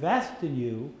won't invest in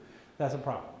you, that's a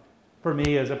problem. For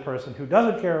me, as a person who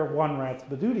doesn't care one rat's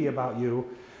badootie about you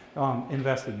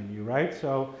investing in you, right?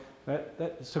 So,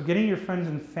 so getting your friends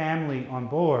and family on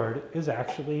board is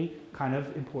actually kind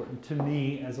of important to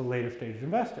me as a later stage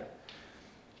investor.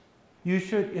 You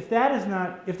should, even if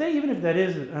that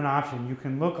is an option, you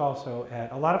can look also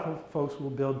at, a lot of folks will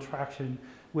build traction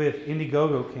with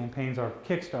Indiegogo campaigns or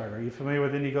Kickstarter. Are you familiar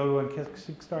with Indiegogo and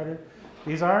Kickstarter?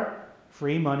 These are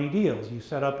free money deals. You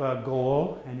set up a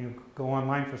goal and you go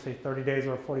online for, say, 30 days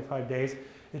or 45 days.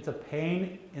 It's a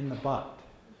pain in the butt.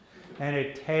 And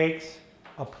it takes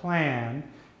a plan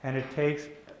and it takes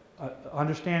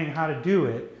understanding how to do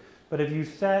it. But if you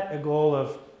set a goal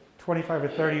of 25 or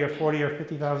 30 or 40 or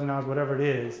 $50,000, whatever it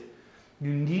is,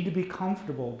 you need to be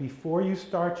comfortable before you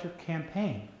start your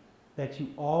campaign that you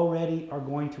already are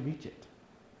going to reach it.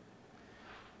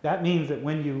 That means that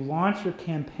when you launch your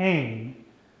campaign,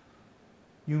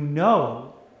 you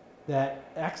know that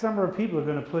X number of people are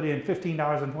going to put in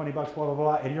 $15 and $20, blah, blah,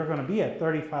 blah, and you're going to be at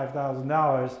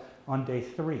 $35,000 on day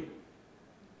 3.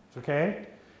 Okay?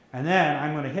 And then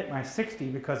I'm going to hit my 60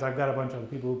 because I've got a bunch of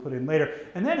people who put in later.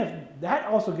 And then if that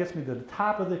also gets me to the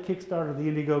top of the Kickstarter, the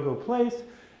Indiegogo place,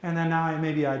 and then now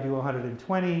maybe I do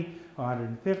 120,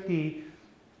 150,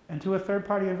 and to a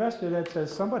third-party investor that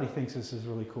says somebody thinks this is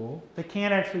really cool. They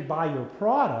can't actually buy your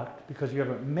product because you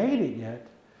haven't made it yet,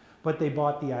 but they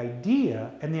bought the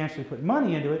idea and they actually put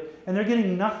money into it, and they're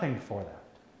getting nothing for that.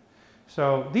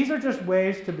 So these are just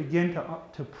ways to begin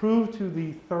to prove to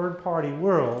the third-party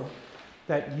world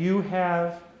that you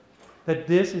have, that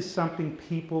this is something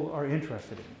people are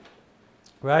interested in,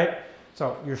 right?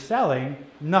 So you're selling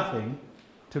nothing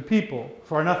to people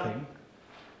for nothing,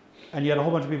 and yet a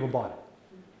whole bunch of people bought it.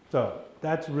 So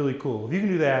that's really cool. If you can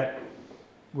do that,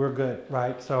 we're good,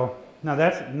 right? So now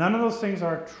none of those things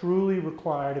are truly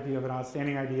required if you have an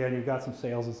outstanding idea and you've got some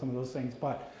sales and some of those things,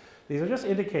 but these are just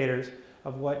indicators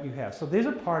of what you have. So these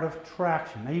are part of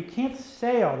traction. Now you can't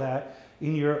say all that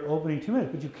in your opening 2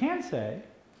 minutes, but you can say,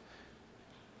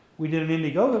 we did an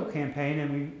Indiegogo campaign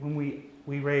and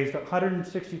we raised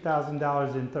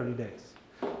 $160,000 in 30 days.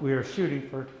 We were shooting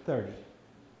for 30,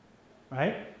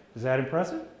 right? Is that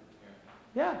impressive?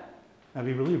 Yeah. That'd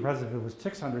be really impressive if it was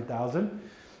 600,000,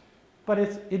 but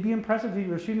it'd be impressive if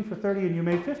you were shooting for 30 and you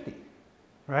made 50,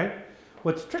 right?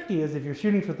 What's tricky is if you're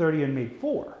shooting for 30 and made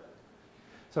 4.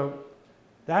 So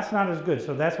that's not as good.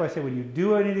 So that's why I say when you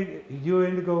do an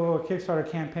Indiegogo or Kickstarter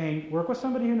campaign, work with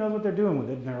somebody who knows what they're doing with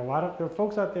it. And there are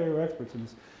folks out there who are experts in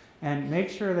this. And make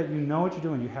sure that you know what you're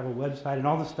doing. You have a website and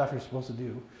all the stuff you're supposed to do.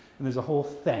 And there's a whole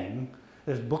thing.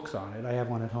 There's books on it. I have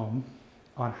one at home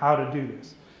on how to do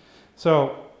this.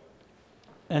 So,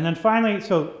 and then finally,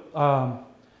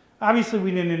 obviously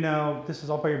we need to know, this is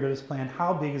all part of your business plan,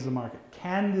 how big is the market?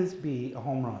 Can this be a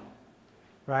home run,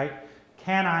 right?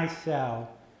 Can I sell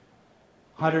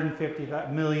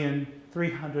 150 million,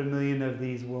 300 million of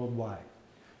these worldwide,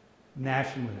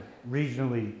 nationally,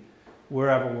 regionally,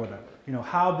 wherever, whatever? You know,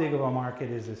 how big of a market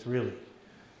is this really?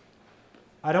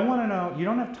 I don't want to know, you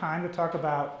don't have time to talk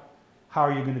about how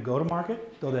are you going to go to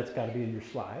market, though that's got to be in your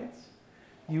slides.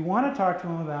 You want to talk to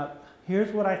them about,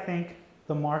 here's what I think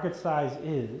the market size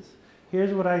is,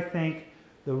 here's what I think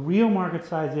the real market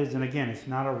size is, and again, it's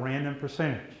not a random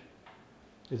percentage.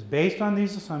 It's based on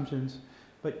these assumptions,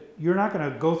 but you're not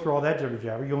going to go through all that jibber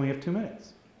jabber, you only have 2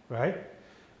 minutes, right?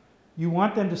 You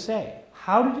want them to say,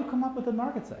 how did you come up with the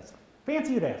market size?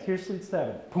 Fancy it as, here's slide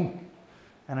 7, boom.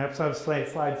 And outside of slide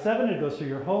 7, it goes through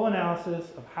your whole analysis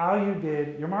of how you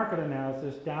did your market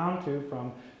analysis down to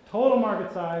from total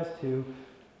market size to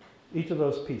each of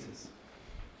those pieces.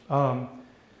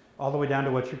 All the way down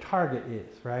to what your target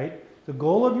is, right? The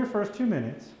goal of your first 2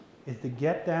 minutes is to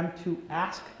get them to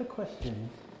ask the questions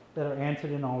that are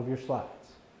answered in all of your slides.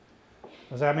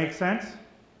 Does that make sense?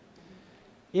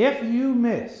 If you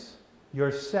miss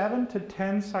your 7 to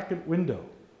 10 second window,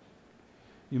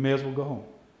 you may as well go home.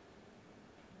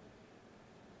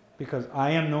 Because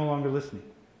I am no longer listening.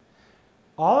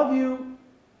 All of you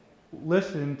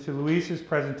listened to Luis's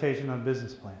presentation on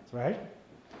business plans, right?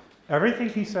 Everything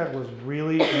he said was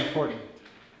really important.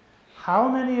 How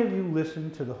many of you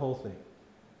listened to the whole thing?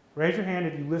 Raise your hand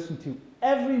if you listened to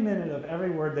every minute of every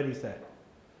word that he said.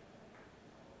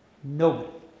 Nobody.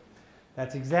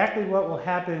 That's exactly what will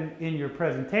happen in your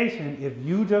presentation if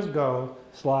you just go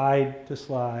slide to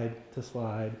slide to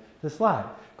slide the slide,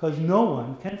 because no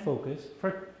one can focus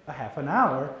for a half an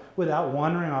hour without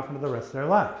wandering off into the rest of their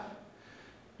life.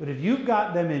 But if you've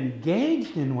got them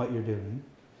engaged in what you're doing,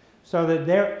 so that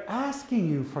they're asking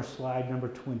you for slide number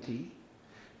 20,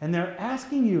 and they're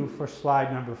asking you for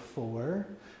slide number 4,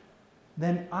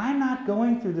 then I'm not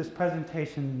going through this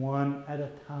presentation one at a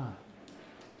time.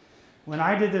 When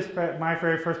I did this, my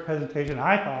very first presentation,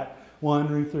 I thought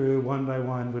wandering through one by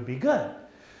one would be good.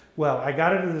 Well, I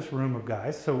got into this room of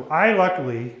guys, so I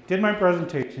luckily did my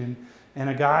presentation, and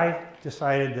a guy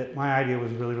decided that my idea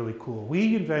was really, really cool.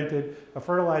 We invented a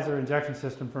fertilizer injection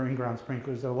system for in-ground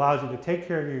sprinklers that allows you to take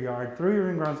care of your yard through your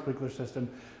in-ground sprinkler system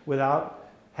without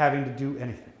having to do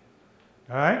anything.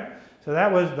 All right? So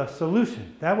that was the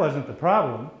solution. That wasn't the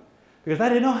problem, because I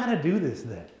didn't know how to do this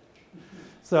then.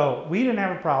 So we didn't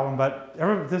have a problem, but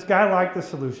this guy liked the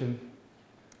solution,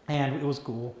 and it was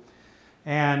cool.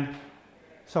 And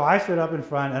so I stood up in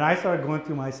front, and I started going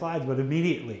through my slides, but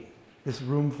immediately this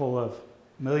room full of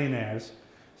millionaires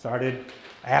started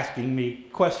asking me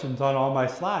questions on all my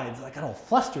slides. I got all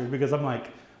flustered because I'm like,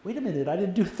 wait a minute, I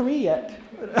didn't do 3 yet.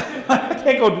 I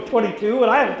can't go to 22,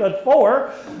 and I haven't done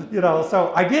 4. You know,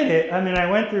 so I did it. I mean, I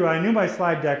went through, I knew my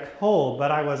slide deck cold,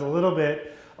 but I was a little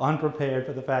bit unprepared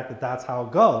for the fact that that's how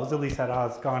it goes. At least that's how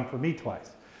it's gone for me twice.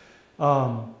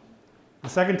 The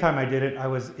second time I did it, I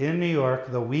was in New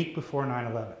York the week before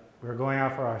 9/11. We were going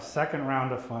out for our second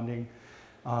round of funding.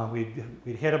 We'd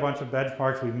hit a bunch of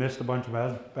benchmarks. We missed a bunch of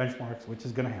benchmarks, which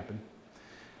is going to happen.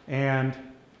 And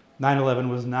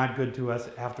 9/11 was not good to us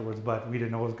afterwards, but we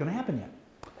didn't know what was going to happen yet.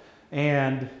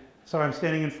 And so I'm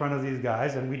standing in front of these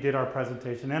guys, and we did our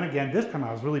presentation. And again, this time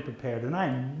I was really prepared, and I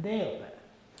nailed it.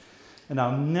 And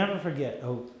I'll never forget,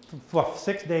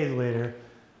 6 days later,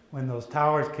 when those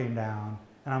towers came down,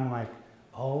 and I'm like,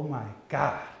 oh my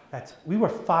God, we were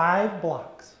 5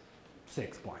 blocks,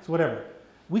 6 blocks, whatever.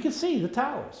 We could see the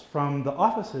towers from the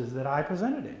offices that I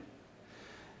presented in.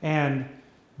 And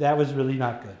that was really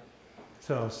not good.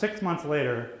 So 6 months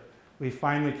later, we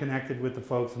finally connected with the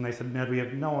folks, and they said, Ned,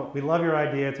 we love your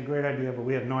idea, it's a great idea, but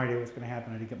we have no idea what's going to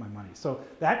happen. I didn't get my money. So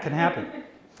that can happen.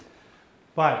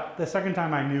 But the second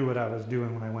time I knew what I was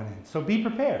doing when I went in. So be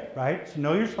prepared, right? So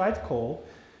know your slides cold,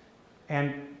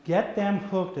 and get them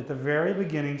hooked at the very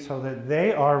beginning so that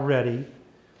they are ready.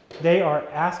 They are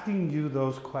asking you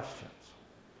those questions.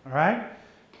 All right?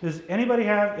 Does anybody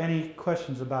have any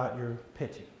questions about your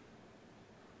pitching?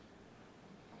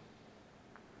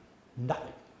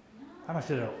 Nothing. I must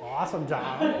have done an awesome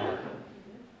job.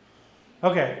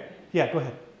 Okay. Yeah, go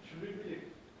ahead. Should we be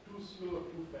too slow or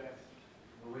too fast?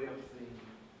 The way of saying.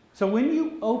 So when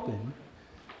you open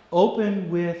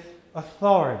with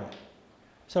authority.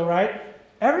 So, right?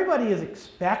 Everybody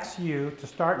expects you to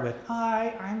start with,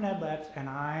 hi, I'm Ned Letts, and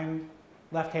I'm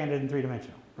left-handed and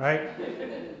 3-dimensional, right?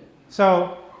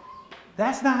 So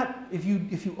that's not, if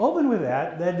you open with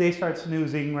that, then they start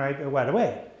snoozing right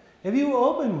away. If you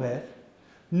open with,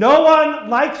 no one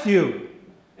likes you,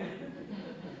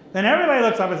 then everybody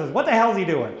looks up and says, what the hell is he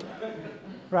doing?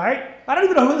 Right? I don't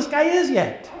even know who this guy is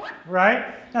yet,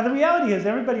 right? Now the reality is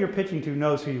everybody you're pitching to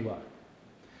knows who you are.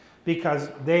 Because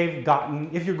they've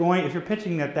gotten, if you're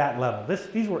pitching at that level,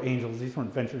 these were angels, these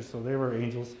weren't ventures, so they were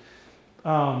angels.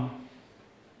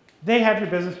 They have your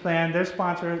business plan, their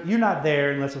sponsor, you're not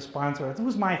there unless a sponsor. It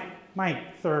was my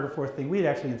 3rd or 4th thing. We had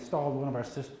actually installed one of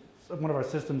our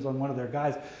systems on one of their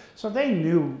guys, so they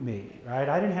knew me, right?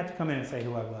 I didn't have to come in and say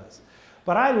who I was.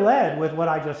 But I led with what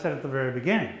I just said at the very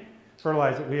beginning.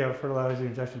 We have fertilizer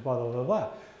injection, blah, blah, blah, blah.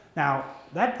 Now,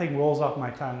 that thing rolls off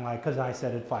my tongue like, because I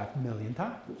said it 5 million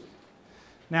times.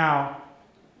 Now,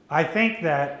 I think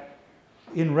that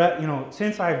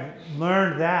since I've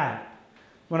learned that,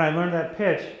 when I learned that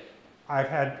pitch,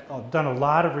 I've done a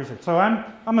lot of research. So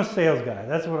I'm a sales guy.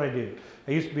 That's what I do.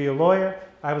 I used to be a lawyer.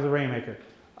 I was a rainmaker.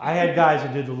 I had guys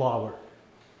who did the law work.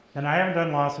 And I haven't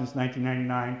done law since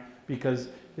 1999 because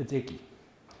it's icky.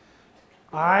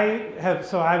 I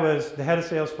was the head of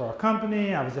sales for our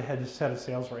company. I was the head of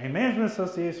sales for A Management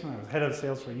Association. I was head of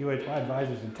sales for UHY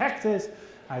Advisors in Texas.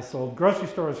 I sold grocery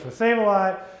stores for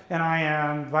Save-A-Lot. And I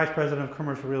am vice president of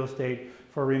commercial real estate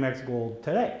for Remax Gold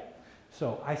today.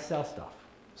 So I sell stuff.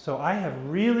 So I have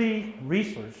really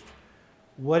researched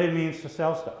what it means to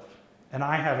sell stuff. And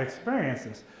I have experienced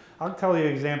this. I'll tell you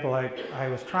an example. I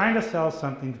was trying to sell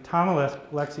something to Tom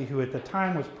Alexi, who at the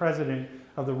time was president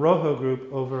of the Rojo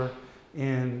Group over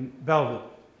in Belleville.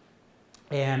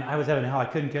 And I was having hell, I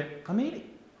couldn't get a meeting.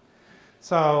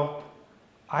 So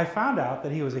I found out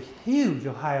that he was a huge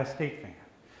Ohio State fan.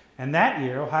 And that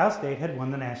year, Ohio State had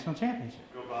won the national championship.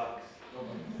 Go Bucks.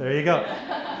 There you go.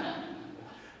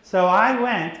 So I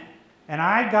went and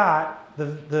I got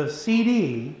the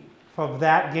CD of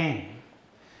that game.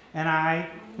 And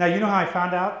now you know how I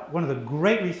found out? One of the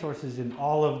great resources in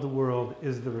all of the world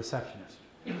is the receptionist.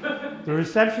 The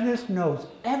receptionist knows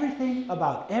everything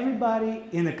about everybody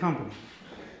in the company.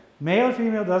 Male or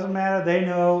female, doesn't matter. They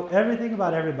know everything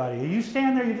about everybody. You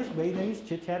stand there, you just wait, you just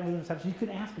chit-chatting with the receptionist. You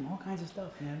can ask him all kinds of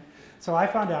stuff, man. So I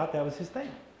found out that was his thing.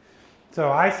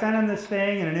 So I sent him this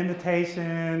thing and an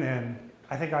invitation, and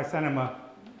I think I sent him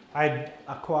I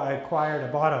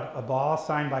bought a ball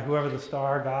signed by whoever the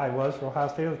star guy was for Ohio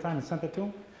State at the time and sent it to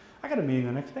him. I got a meeting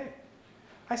the next day.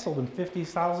 I sold him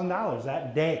 $50,000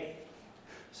 that day.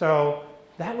 So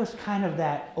that was kind of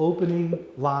that opening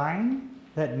line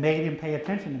that made him pay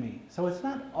attention to me. So it's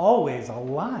not always a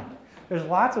line. There's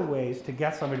lots of ways to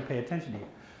get somebody to pay attention to you.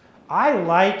 I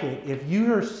like it if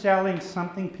you are selling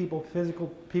something people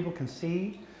can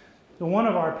see. So one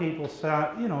of our people, it's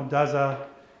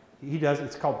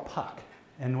called Puck.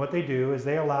 And what they do is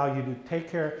they allow you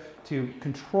to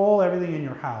control everything in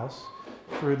your house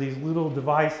through these little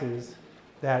devices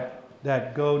that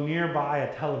go nearby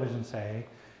a television, say,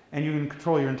 and you can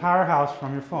control your entire house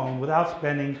from your phone without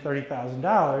spending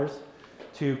 $30,000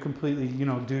 to completely,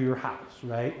 do your house,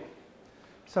 right?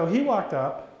 So he walked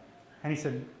up and he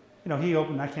said, he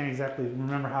opened, I can't exactly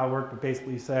remember how it worked, but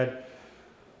basically he said,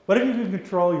 what if you could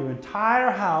control your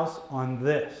entire house on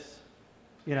this?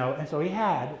 And so he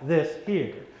had this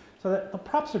here. So that the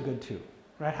props are good too,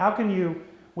 right? How can you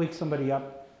wake somebody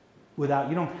up you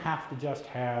don't have to just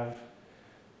have,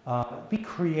 be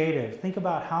creative. Think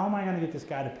about, how am I going to get this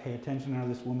guy to pay attention or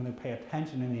this woman to pay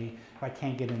attention to me if I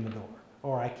can't get in the door?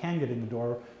 Or I can get in the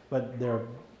door, but they're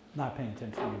not paying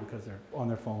attention to me because they're on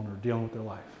their phone or dealing with their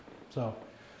life. So,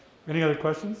 any other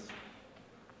questions?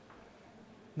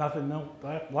 Nothing,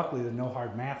 luckily there's no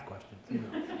hard math questions.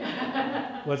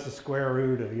 What's the square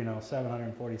root of,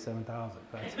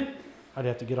 747,000? I'd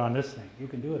have to get on this thing. You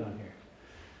can do it on here.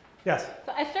 Yes?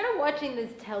 So I started watching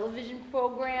this television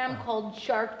program called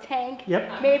Shark Tank.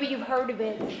 Yep. Maybe you've heard of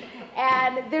it.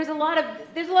 And there's a lot of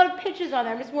pitches on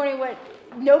there. I'm just wondering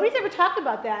nobody's ever talked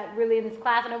about that really in this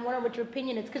class, and I'm wondering what your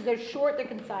opinion is, because they're short, they're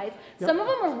concise. Yep. Some of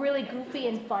them are really goofy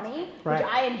and funny, which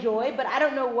I enjoy, but I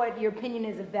don't know what your opinion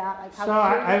is of that, like how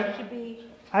serious it should be.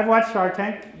 I've watched Shark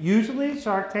Tank. Usually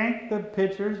Shark Tank, the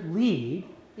pitchers lead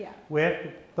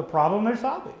with the problem they're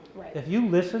solving. Right. If you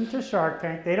listen to Shark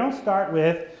Tank, they don't start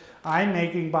with, I'm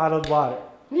making bottled water.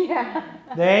 Yeah.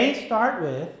 They start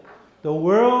with, the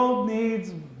world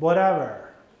needs whatever.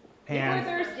 And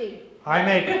people are thirsty. I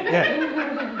make it,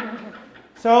 yeah.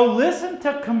 So listen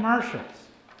to commercials.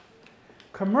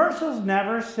 Commercials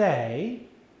never say,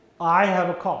 I have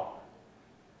a car.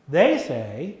 They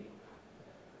say,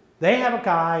 they have a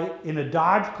guy in a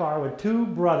Dodge car with two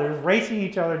brothers racing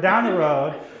each other down the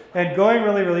road and going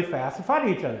really, really fast and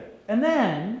fighting each other. And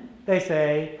then they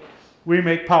say, we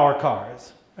make power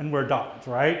cars and we're Dodge,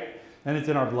 right? And it's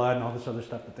in our blood and all this other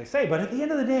stuff that they say. But at the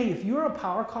end of the day, if you're a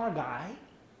power car guy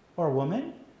or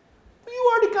woman,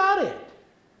 you already got it,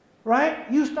 right?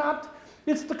 You stopped.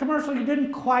 It's the commercial you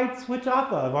didn't quite switch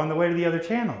off of on the way to the other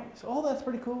channel. So, oh, that's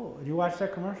pretty cool. And you watch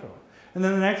that commercial. And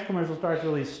then the next commercial starts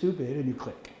really stupid and you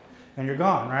click and you're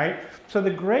gone, right? So the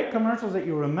great commercials that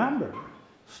you remember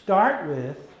start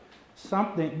with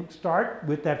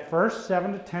that first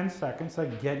 7 to 10 seconds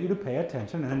that get you to pay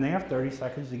attention, and then they have 30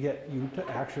 seconds to get you to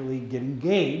actually get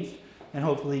engaged and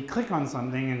hopefully click on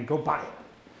something and go buy it.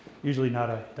 Usually not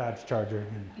a Dodge Charger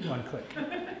in one click.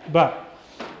 But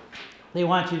they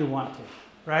want you to want to,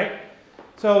 right?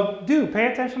 So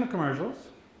pay attention to commercials.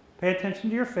 Pay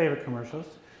attention to your favorite commercials.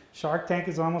 Shark Tank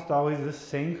is almost always the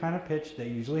same kind of pitch. They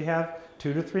usually have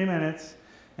 2 to 3 minutes.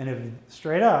 And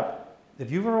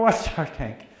if you've ever watched Shark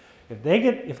Tank, if they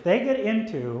get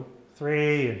into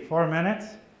 3 and 4 minutes,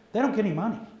 they don't get any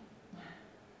money,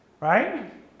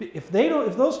 right? If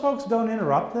those folks don't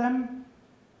interrupt them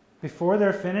before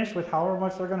they're finished with however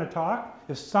much they're going to talk,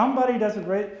 if somebody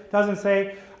doesn't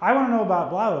say, I want to know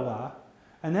about blah, blah, blah,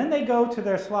 and then they go to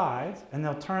their slides and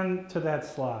they'll turn to that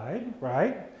slide,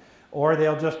 right? Or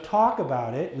they'll just talk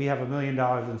about it. We have $1 million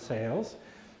in sales.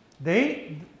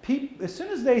 As soon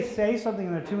as they say something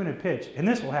in their 2-minute pitch, and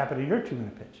this will happen in your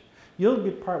 2-minute pitch, you'll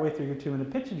get partway through your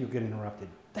 2-minute pitch and you'll get interrupted.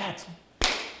 That's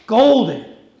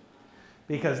golden,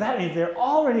 because that means they're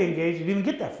already engaged. You didn't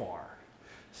even get that far.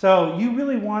 So you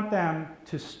really want them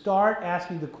to start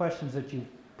asking the questions that you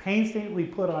painstakingly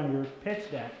put on your pitch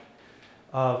deck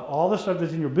of all the stuff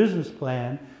that's in your business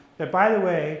plan that, by the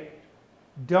way,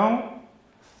 don't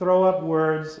throw up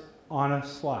words on a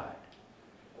slide,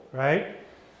 right?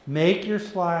 Make your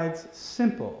slides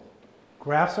simple.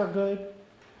 Graphs are good.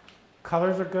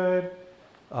 Colors are good.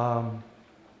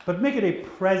 but make it a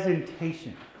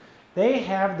presentation. They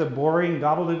have the boring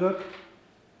gobbledygook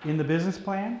in the business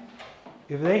plan.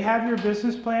 If they have your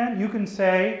business plan, you can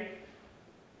say,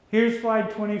 here's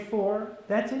slide 24.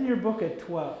 That's in your book at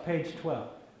 12, page 12.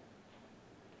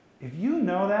 If you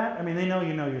know that, I mean, they know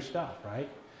you know your stuff, right?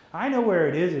 I know where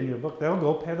it is in your book.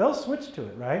 They'll switch to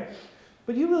it, right?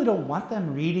 But you really don't want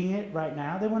them reading it right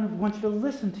now. They want you to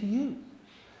listen to you.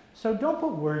 So don't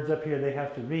put words up here they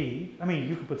have to read. I mean,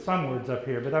 you can put some words up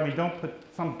here, but I mean, don't put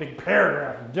some big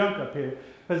paragraph of junk up here,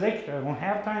 because they won't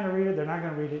have time to read it. They're not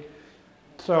going to read it.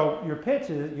 So your pitch,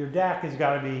 your deck has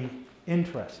got to be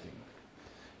interesting.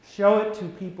 Show it to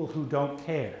people who don't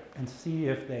care and see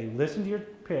if they listen to your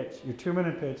pitch, your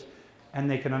 2-minute pitch,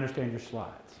 and they can understand your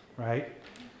slides, right?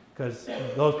 Because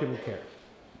those people care.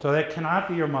 So that cannot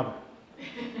be your mother.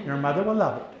 Your mother will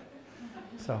love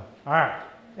it. So, all right.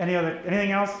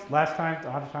 Anything else? Last time?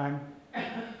 Out of time?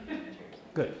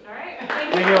 Good. All right.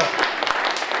 Thank you.